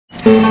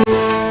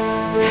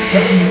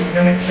Document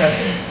been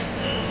accepted.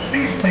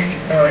 Please take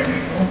your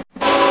paralegal.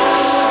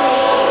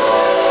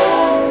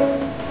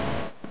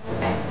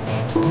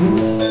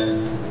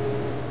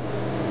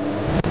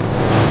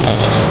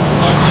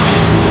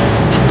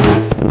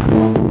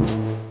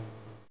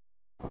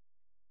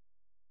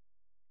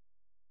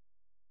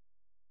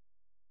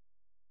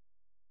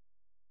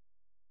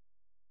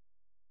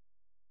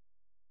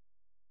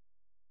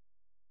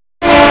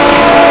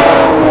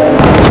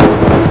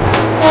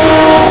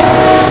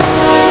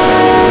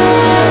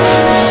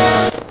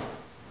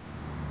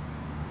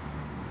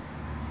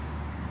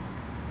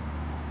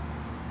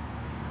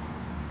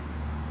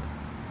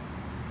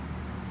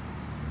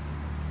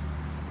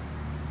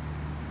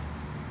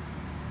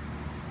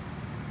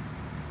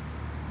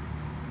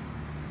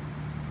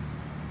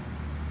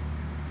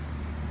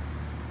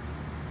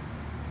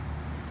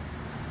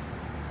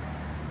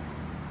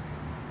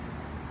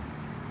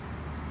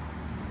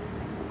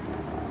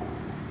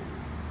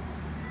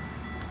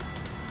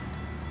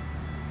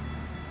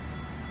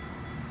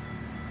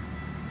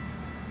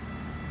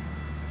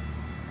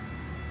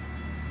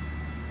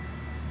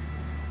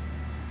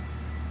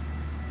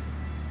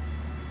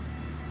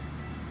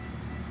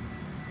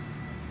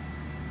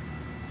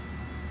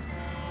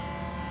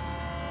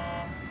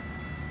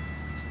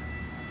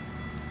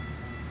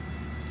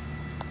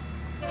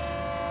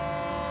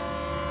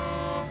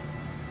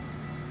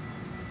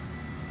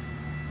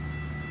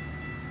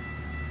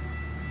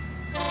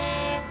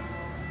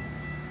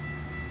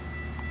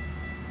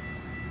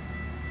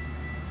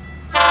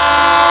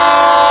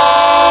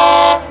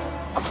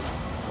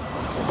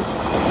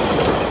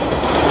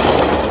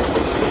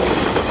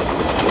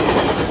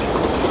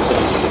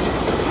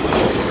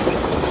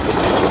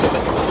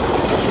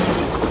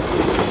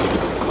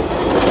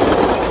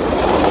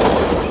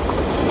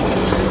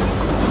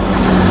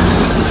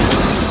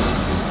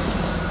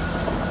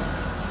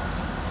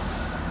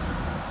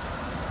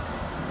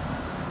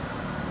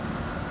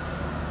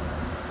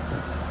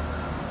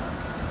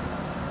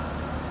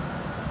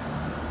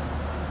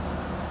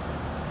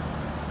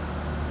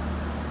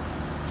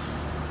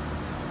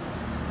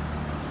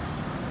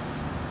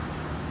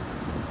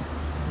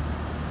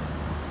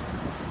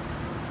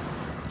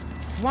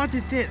 What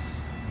is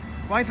this?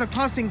 Why is the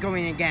crossing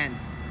going again?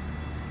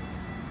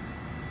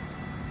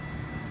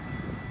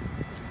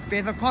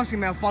 There's a crossing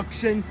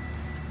malfunction.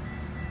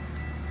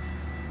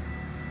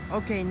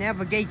 Okay, now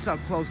the gates are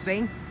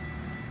closing.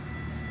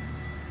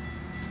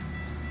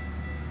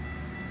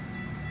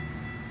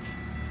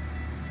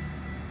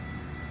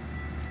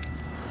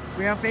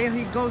 Well, there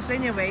he goes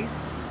anyways.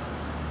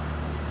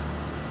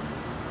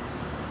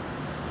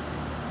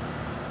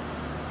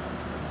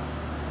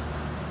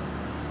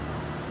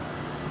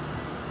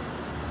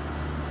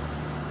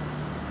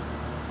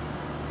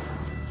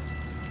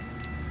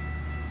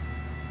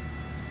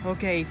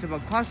 Okay, so the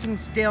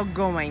crossing's still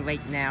going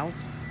right now.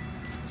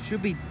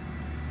 Should be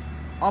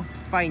up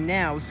by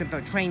now since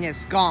the train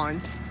is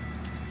gone.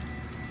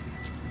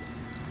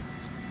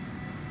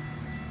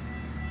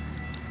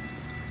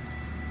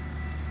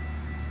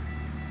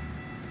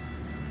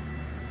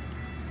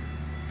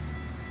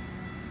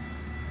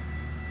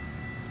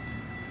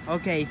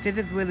 Okay, this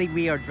is really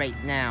weird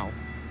right now.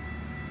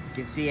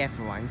 You can see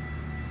everyone.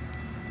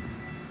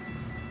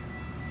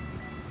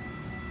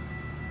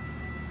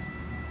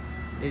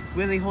 It's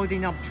really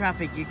holding up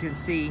traffic, you can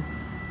see.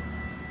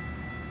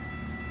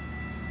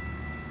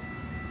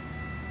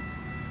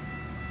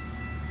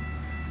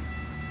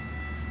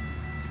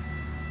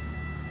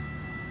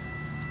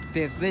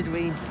 There's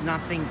literally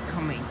nothing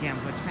coming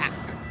down the track.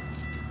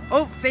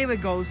 Oh, there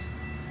it goes.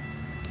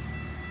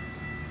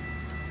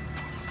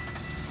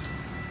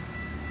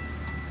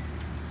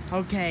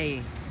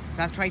 Okay,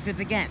 let's try this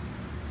again.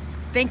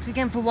 Thanks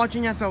again for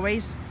watching as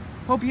always.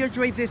 Hope you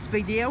enjoyed this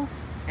video,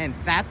 and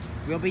that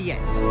will be it.